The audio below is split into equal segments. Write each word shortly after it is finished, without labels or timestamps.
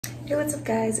Hey, what's up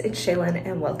guys, it's Shaylin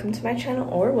and welcome to my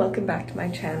channel, or welcome back to my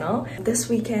channel. This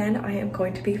weekend I am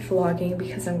going to be vlogging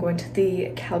because I'm going to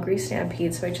the Calgary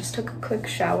Stampede, so I just took a quick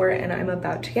shower and I'm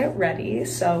about to get ready.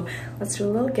 So let's do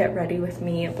a little get ready with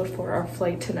me before our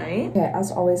flight tonight. Okay, as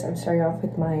always, I'm starting off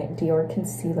with my Dior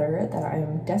concealer that I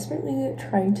am desperately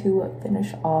trying to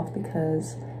finish off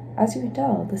because, as you can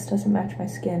tell, this doesn't match my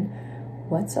skin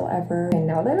whatsoever. And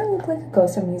now that I look like a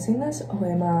ghost, I'm using this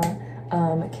Oema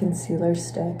concealer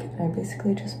stick, and I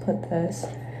basically just put this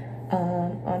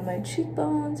on my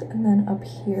cheekbones and then up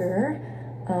here,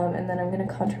 and then I'm gonna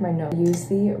contour my nose. I use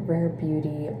the Rare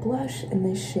Beauty blush in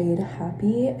the shade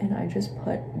Happy, and I just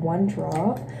put one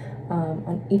drop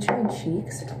on each of my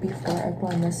cheeks before I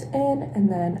blend this in, and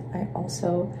then I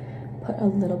also put a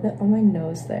little bit on my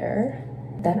nose there.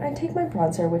 Then I take my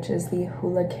bronzer, which is the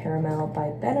Hula Caramel by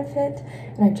Benefit,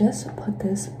 and I just put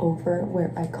this over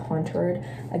where I contoured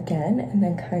again, and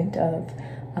then kind of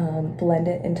blend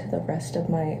it into the rest of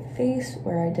my face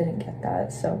where I didn't get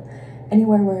that. So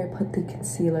anywhere where I put the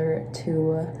concealer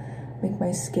to make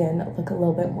my skin look a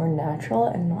little bit more natural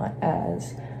and not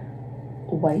as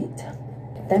white.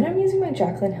 Then I'm using my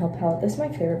Jaclyn Hill palette. This is my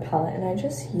favorite palette, and I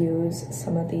just use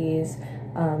some of these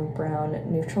brown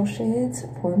neutral shades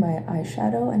for my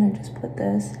eyeshadow, and I just put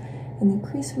this in the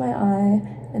crease of my eye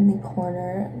in the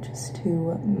corner just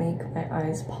to make my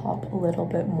eyes pop a little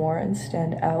bit more and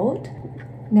stand out.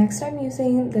 Next, I'm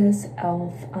using this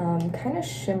e.l.f. kind of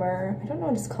shimmer, I don't know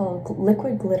what it's called,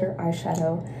 liquid glitter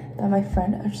eyeshadow that my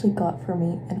friend actually got for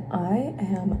me, and I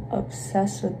am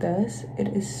obsessed with this. It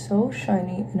is so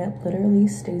shiny and it literally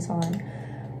stays on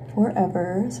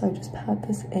forever. So I just pat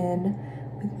this in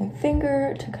with my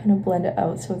finger to kind of blend it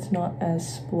out so it's not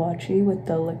as splotchy with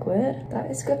the liquid. That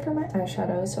is good for my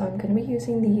eyeshadow, so I'm going to be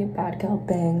using the Bad Gal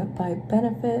Bang by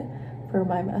Benefit for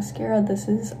my mascara. This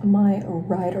is my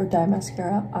ride or die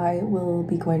mascara. I will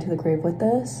be going to the grave with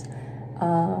this.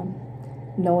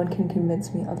 No one can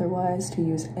convince me otherwise to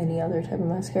use any other type of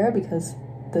mascara because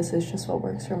this is just what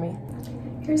works for me.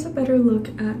 Here's a better look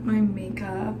at my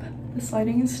makeup. This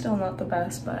lighting is still not the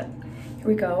best, but here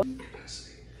we go.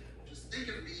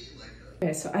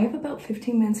 Okay, so I have about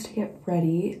 15 minutes to get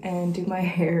ready and do my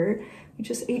hair. We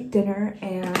just ate dinner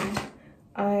and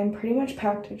I'm pretty much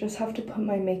packed. I just have to put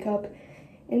my makeup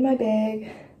in my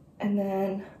bag, and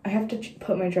then I have to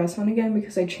put my dress on again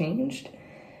because I changed.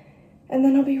 And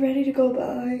then I'll be ready to go, but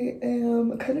I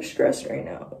am kind of stressed right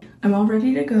now. I'm all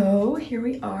ready to go. Here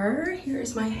we are.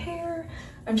 Here's my hair.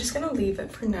 I'm just gonna leave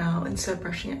it for now instead of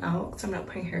brushing it out because I'm not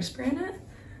putting hairspray in it.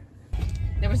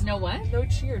 There was no what? No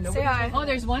cheer. Nobody. Oh,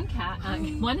 there's one cat.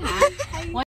 One hat.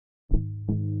 One.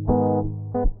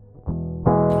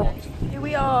 Here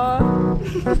we are.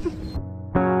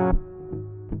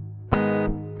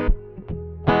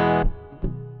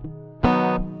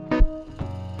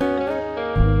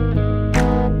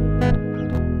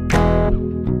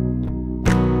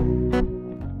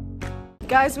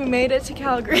 Guys, we made it to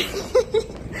Calgary.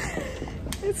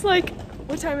 It's like,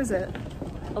 what time is it?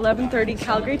 11:30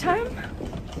 Calgary time?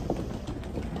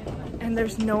 And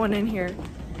there's no one in here.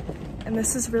 And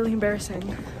this is really embarrassing.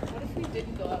 What if we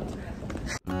didn't go out tonight?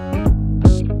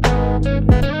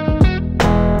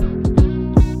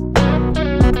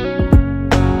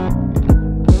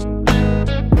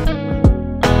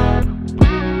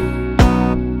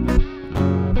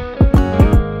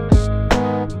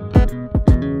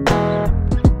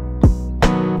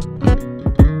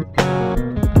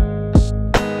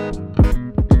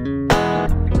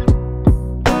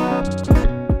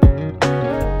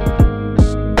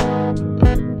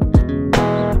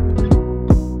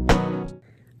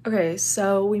 Okay,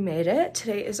 so we made it.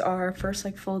 Today is our first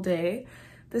full day.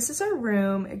 This is our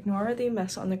room. Ignore the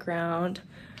mess on the ground.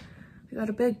 We got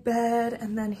a big bed,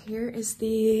 and then here is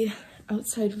the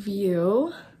outside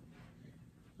view.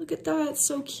 Look at that,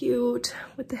 so cute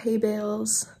with the hay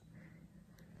bales.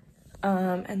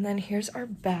 And then here's our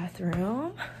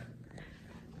bathroom.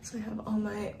 So I have all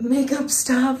my makeup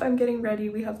stuff. I'm getting ready.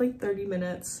 We have like 30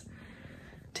 minutes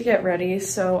to get ready,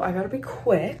 so I gotta be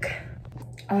quick.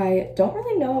 I don't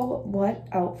really know what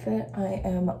outfit I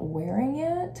am wearing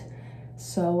yet,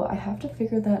 so I have to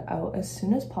figure that out as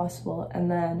soon as possible. And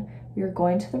then we are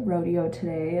going to the rodeo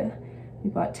today. We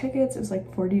bought tickets. It was like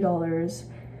 $40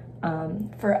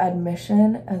 for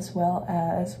admission, as well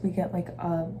as we get like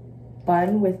a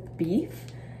bun with beef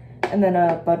and then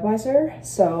a Budweiser,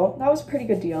 so that was a pretty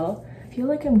good deal. I feel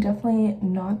like I'm definitely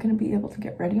not gonna be able to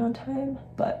get ready on time,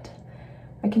 but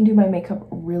I can do my makeup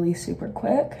really super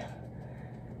quick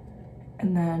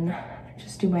and then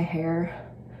just do my hair.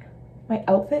 My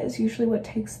outfit is usually what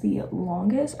takes the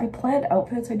longest. I planned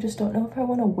outfits, I just don't know if I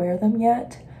want to wear them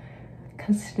yet.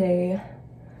 because today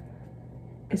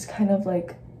is kind of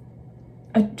like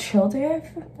a chill day, I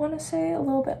want to say, a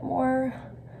little bit more.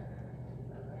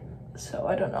 So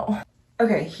I don't know.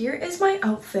 Okay, here is my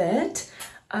outfit.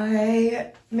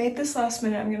 I made this last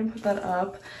minute. I'm gonna put that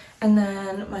up. And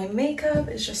then my makeup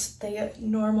is just the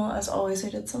normal as always. I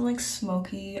did some like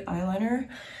smoky eyeliner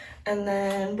and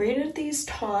then braided these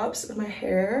tops with my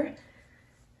hair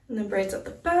and then braids up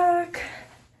the back.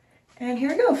 And here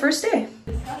we go, first day.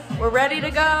 We're ready to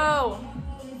go.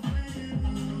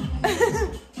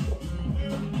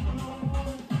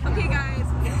 Okay guys,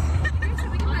 here's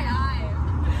something in my eye.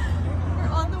 We're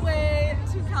on the way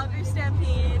to Calgary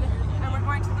Stampede and we're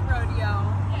going to the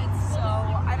rodeo. So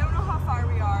I don't know how far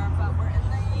we are, but we're in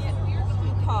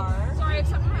the car. Sorry, I have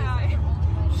something in my eye.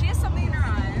 She has something in her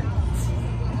eye.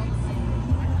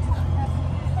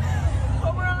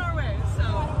 But we're on our way,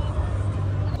 so.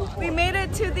 We made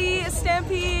it to the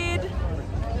Stampede.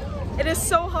 It is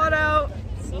so hot out.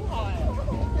 So hot.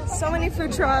 So many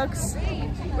food trucks.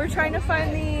 We're trying to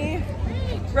find the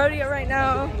rodeo right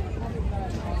now.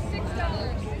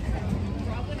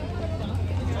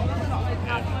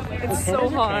 It's so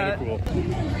hot. Cool.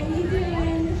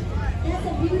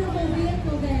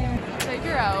 So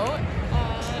you're out.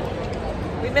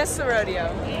 We missed the rodeo.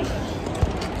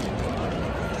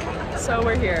 So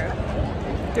we're here,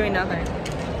 doing nothing.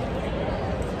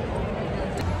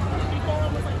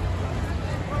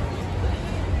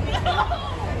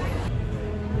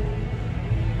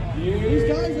 These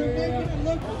guys are making it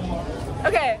look.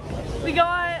 Okay, we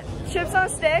got chips on a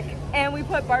stick and we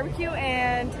put barbecue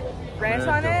and ranch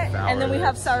on it, and then we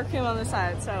have sour cream on the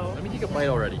side. So Let me take a bite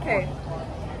already. okay.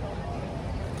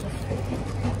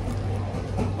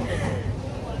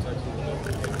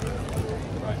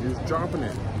 He's dropping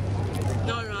it.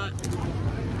 No, I'm not.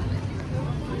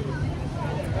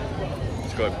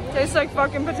 It's good. Tastes like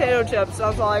fucking potato chips.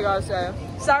 That's all I gotta say.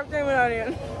 Sour cream and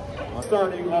onion.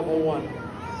 Starting level 1.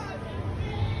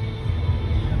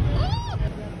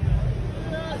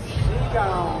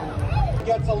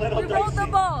 Gets a little We rolled dicey,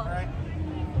 the ball. right?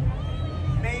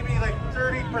 Maybe like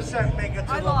 30% make it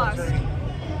to I level lost. 3.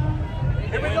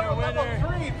 Here we go, level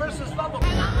 3 versus level 4.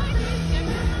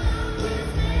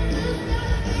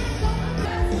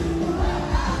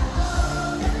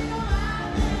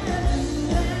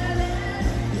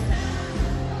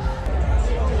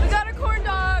 We got a corn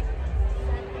dog.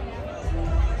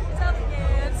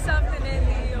 Something in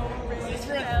the orange. Is this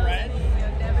for a thread?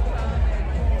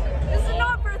 This is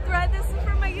not for a thread. This is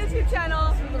for my YouTube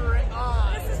channel.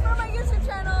 This is for my YouTube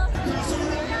channel.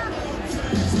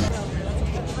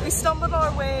 We stumbled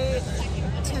our way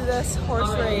to this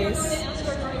horse race.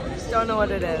 Don't know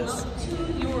what it is.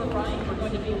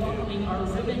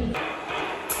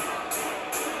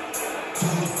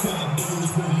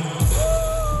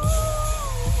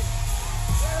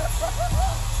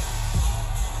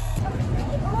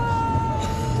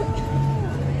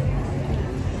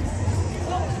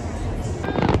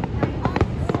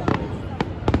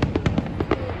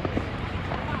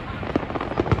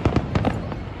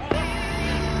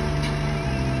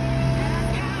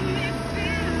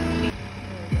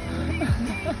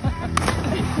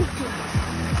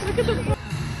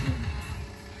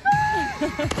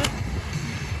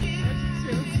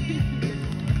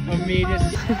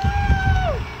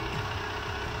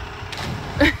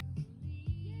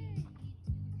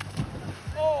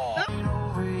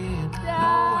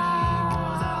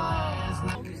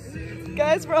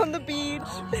 Guys, we're on the beach.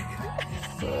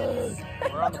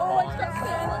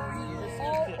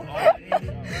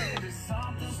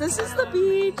 This is the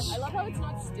beach. I love how it's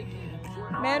not sticky.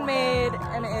 Man-made,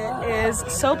 and it is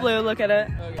so blue. Look at it.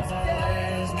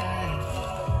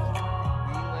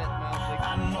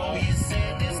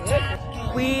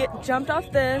 We jumped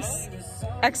off this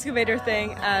excavator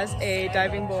thing as a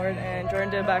diving board, and Jordan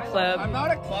did a backflip. I'm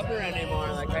not a clubber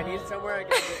anymore. Like, I need somewhere I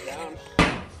can sit down.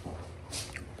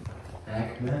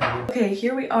 Okay,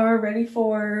 here we are, ready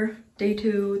for day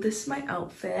 2. This is my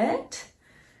outfit.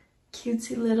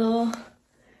 Cutesy little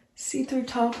see-through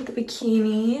top with a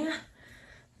bikini.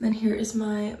 Then here is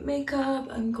my makeup.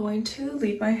 I'm going to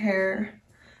leave my hair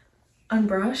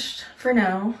unbrushed for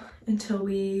now until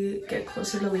we get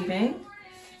closer to leaving.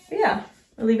 But yeah,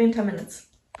 we're leaving in 10 minutes.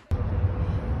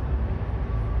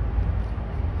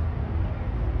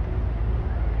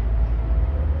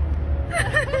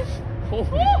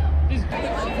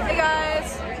 Hey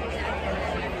guys,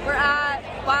 we're at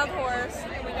Wild Horse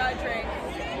and we got a drink.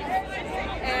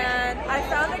 And I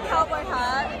found a cowboy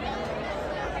hat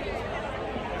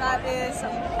that is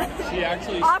She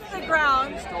actually off the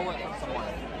ground. stole it from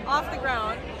someone. Off the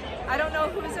ground. I don't know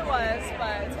whose it was,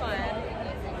 but it's fine.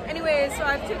 Anyway. Anyways, so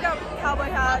I've took out cowboy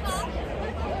hats.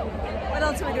 What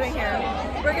else are we doing here?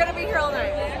 We're gonna be here all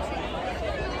night.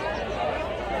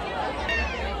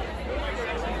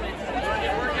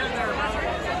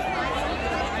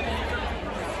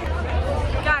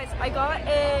 Guys, I got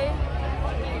a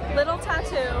little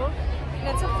tattoo and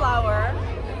it's a flower.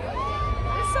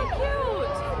 It's so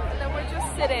cute. And then we're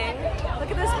just sitting.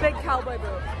 Look at this big cowboy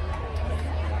boot.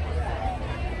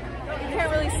 You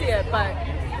can't really see it, but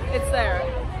it's there.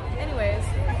 Anyways.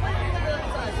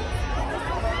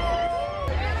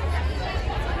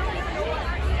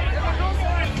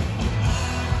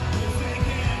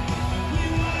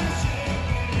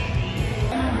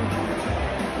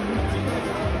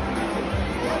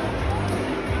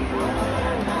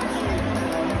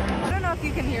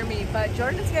 You can hear me, but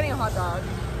Jordan's getting a hot dog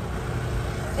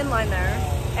in line there,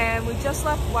 and we just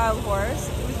left Wild Horse.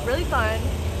 It was really fun.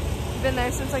 We've been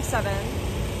there since like 7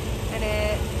 and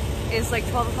it is like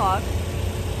 12 o'clock.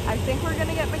 I think we're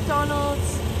gonna get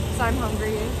McDonald's because I'm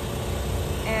hungry,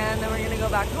 and then we're gonna go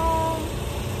back home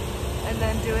and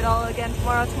then do it all again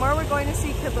tomorrow. Tomorrow we're going to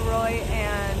see Kid Leroy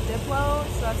and Diplo,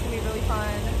 so that's gonna be really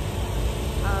fun.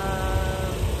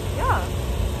 Yeah.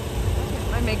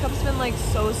 My makeup's been like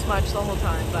so smudged the whole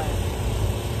time, but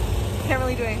can't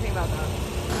really do anything about that.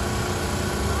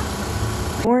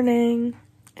 Morning.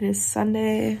 It is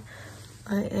Sunday.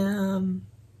 I am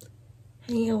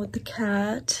hanging out with the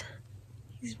cat.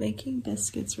 He's making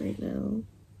biscuits right now.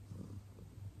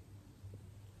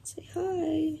 Say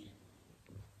hi.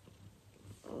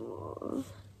 Aww.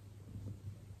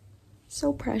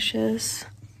 So precious.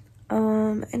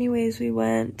 Anyways, we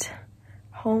went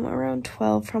home around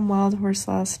 12 from Wild Horse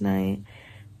last night.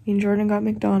 Me and Jordan got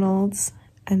McDonald's,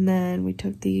 and then we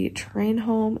took the train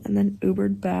home and then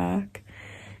Ubered back.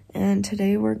 And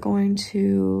today we're going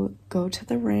to go to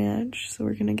the ranch, so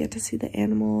we're gonna get to see the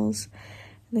animals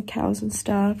and the cows and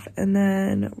stuff, and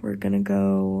then we're gonna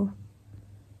go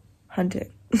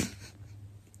hunting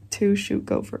to shoot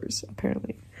gophers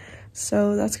apparently.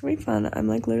 So that's gonna be fun. I'm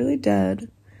like literally dead,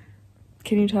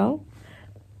 can you tell?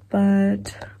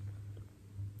 But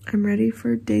I'm ready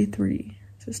for day 3.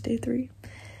 Is this day 3?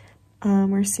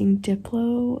 We're seeing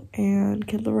Diplo and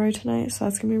Kid Leroy tonight, so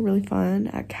that's gonna be really fun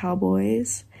at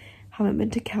Cowboys. Haven't been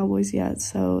to Cowboys yet,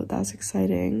 so that's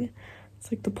exciting. It's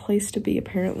like the place to be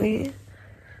apparently.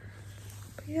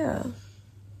 But yeah,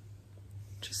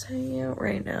 just hanging out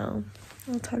right now.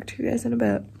 I'll talk to you guys in a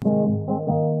bit.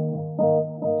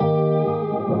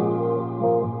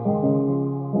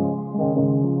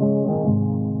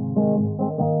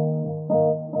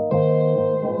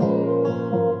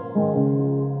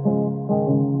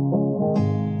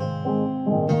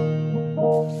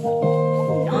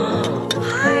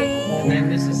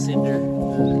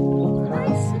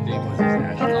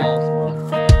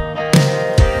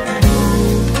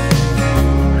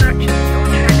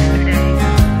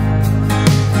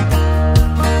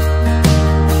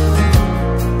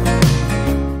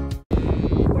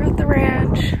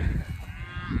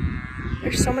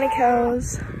 There's so many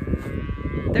cows.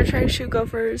 They're trying to shoot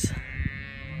gophers.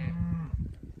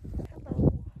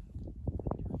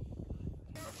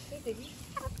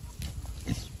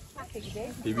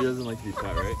 Phoebe doesn't like to be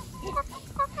pet, right?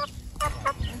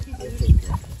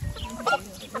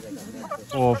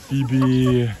 Oh,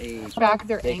 Phoebe. Back,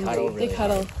 they're angry. Really they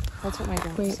cuddle. That's what my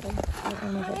grandma said. I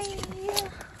don't know if that's true.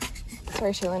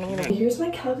 Sorry, Shaylin, I'm gonna. Here's my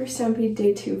Calgary Stampede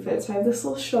day 2 fit. So I have this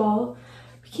little shawl,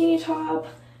 bikini top,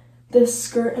 this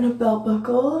skirt and a belt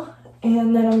buckle,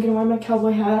 and then I'm gonna wear my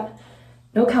cowboy hat.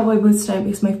 No cowboy boots tonight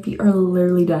because my feet are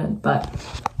literally dead, but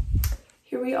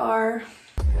here we are.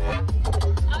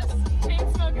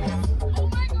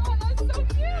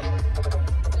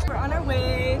 We're on our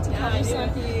way to Calgary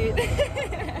Stampede.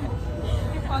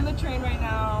 We're on the train right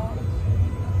now.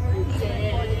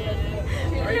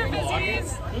 We're your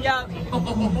besties. Yeah.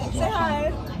 Say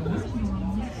hi.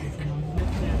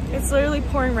 It's literally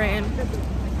pouring rain.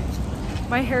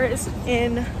 My hair is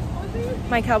in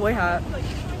my cowboy hat.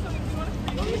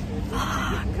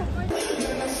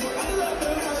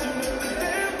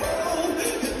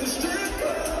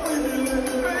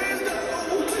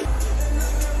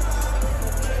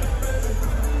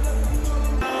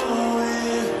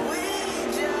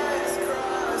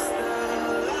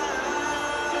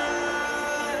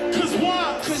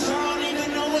 Cause I don't even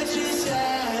know what just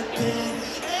happened.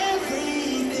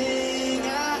 Everything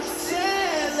I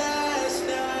said last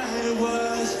night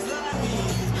was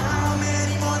how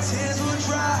many more tears will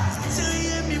dry till you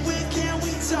hit me with can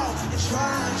we talk?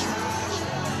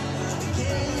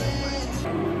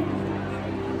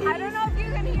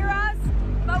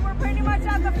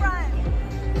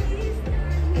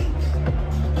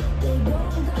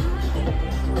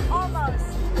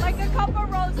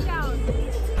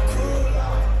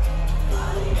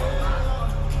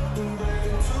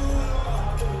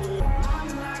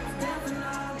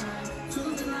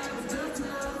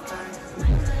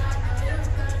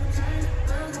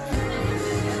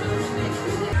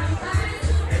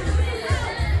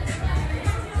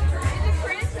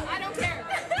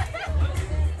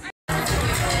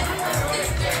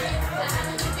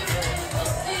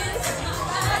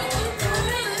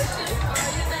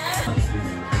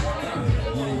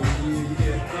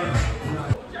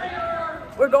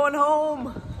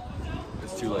 home.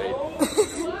 It's too late.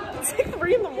 It's like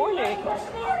 3 in the morning.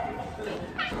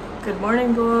 Good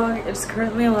morning, vlog. It's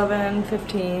currently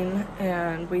 11:15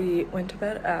 and we went to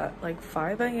bed at like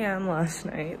 5 a.m. last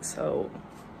night, so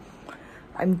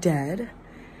I'm dead.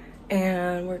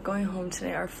 And we're going home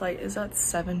today. Our flight is at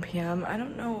 7 p.m. I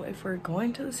don't know if we're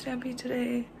going to the Stampede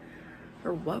today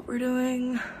or what we're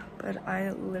doing, but I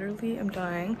literally am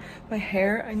dying. My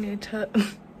hair, I need to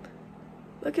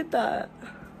look at that.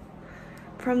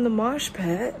 From the mosh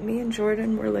pit, me and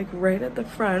Jordan were like right at the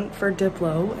front for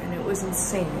Diplo and it was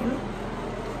insane.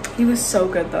 He was so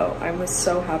good though. I was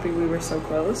so happy we were so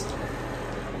close.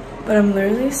 But I'm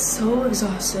literally so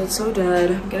exhausted, so dead.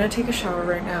 I'm gonna take a shower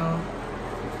right now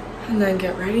and then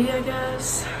get ready, I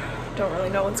guess. Don't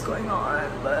really know what's going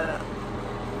on, but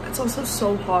it's also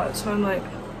so hot, so I'm like,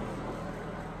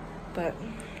 but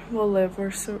we'll live.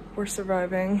 We're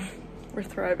surviving. We're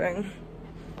thriving.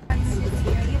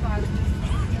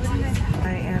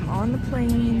 I am on the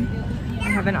plane. I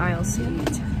have an aisle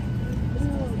seat.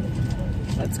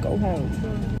 Let's go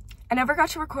home. I never got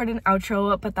to record an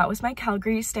outro, but that was my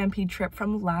Calgary Stampede trip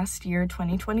from last year,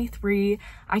 2023.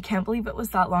 I can't believe it was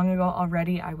that long ago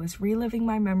already. I was reliving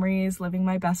my memories, living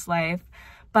my best life.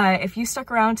 But if you stuck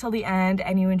around till the end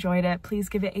and you enjoyed it, please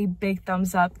give it a big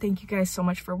thumbs up. Thank you guys so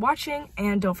much for watching,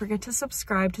 and don't forget to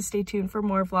subscribe to stay tuned for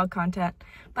more vlog content.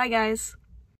 Bye guys.